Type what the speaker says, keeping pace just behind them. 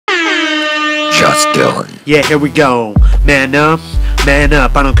JustDylan. Yeah, here we go. Man up, man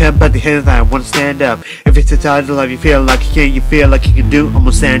up. I don't care about the haters, I wanna stand up. If it's a tired of life, you feel like you can, you feel like you can do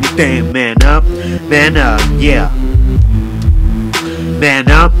almost anything. Man up, yeah. Man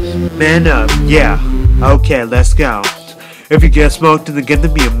up, yeah. Okay, let's go. If you get smoked, then get to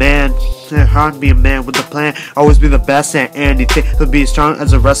be a man. It's hard to be a man with a plan. Always be the best at anything. To be strong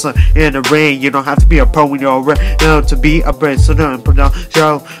as a wrestler in the ring. You don't have to be a pro when you're ready. No, to be a brave. So don't put down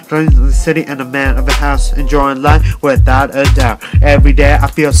show. Joining the city and a man of a house. Enjoying life without a doubt. Every day I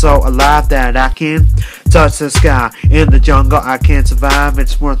feel so alive that I can touch the sky. In the jungle I can't survive.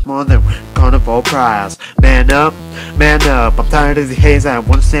 It's worth more than carnival prize. Man up, man up. I'm tired of the haze. I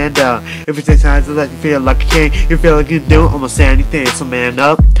wanna stand up. If you take time to let you feel like you can, you feel like you can do almost anything. So man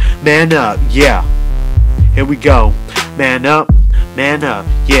up, yeah. Here we go. Man up,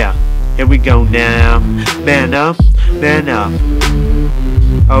 yeah. Here we go now. Man up,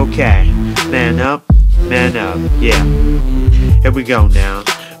 okay. Man up, yeah. Here we go now.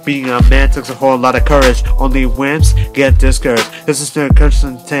 Being a man takes a whole lot of courage. Only wimps get discouraged. This is no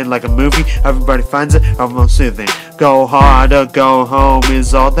entertained like a movie. Everybody finds it almost soothing. Go hard or go home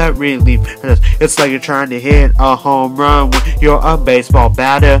is all that really matters. It's like you're trying to hit a home run when you're a baseball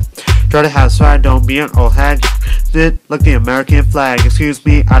batter. Try to have swag, don't be an old hag. Like the American flag. Excuse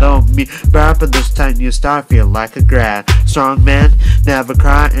me, I don't mean bad, but this time you start feel like a grad. Strong man, never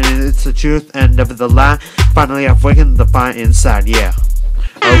cry, and it's the truth and never the lie. Finally I've awakened the fire inside, yeah.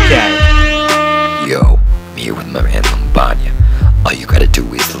 Okay. Yo, I'm here with my man Lumbanya. All you gotta do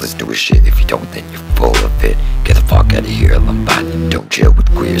is listen to his shit. If you don't, then you're full of it. Get the fuck out of here, Lumbanya. Don't chill with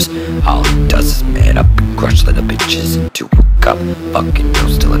queers. All he does is man up and crush little bitches into a cup. Fucking no,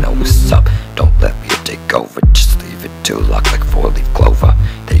 still I know what's up. Don't let me take over. Just leave it to lock like 4-leaf clover.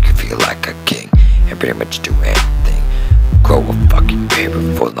 Then you can feel like a king and pretty much do anything. Grow a fucking paper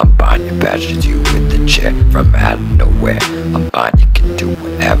for Lumbanya. Bashes you with the chair from out of nowhere. Lumbanya can do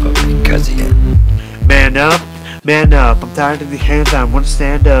whatever because he is. Man up, I'm tired of the hands, I wanna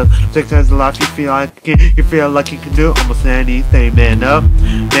stand up. 6 times a lot you feel like you can do almost anything. Man up,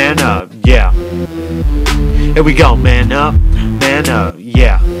 yeah. Here we go, man up,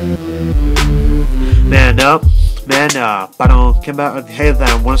 yeah. Man up, I don't care about the haters,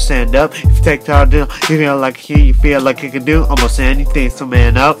 I wanna stand up. If you take time to you feel like you can do almost anything. So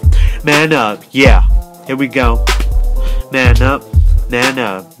man up, yeah. Here we go. Man up,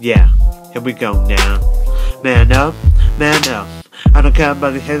 yeah. Here we go now. Man up, I don't care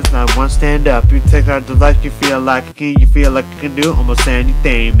about the haters, I wanna stand up. If you take out the life, you feel like you can do almost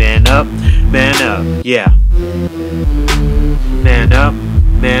anything. Man up, yeah. Man up,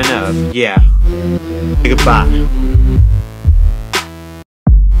 yeah. Goodbye.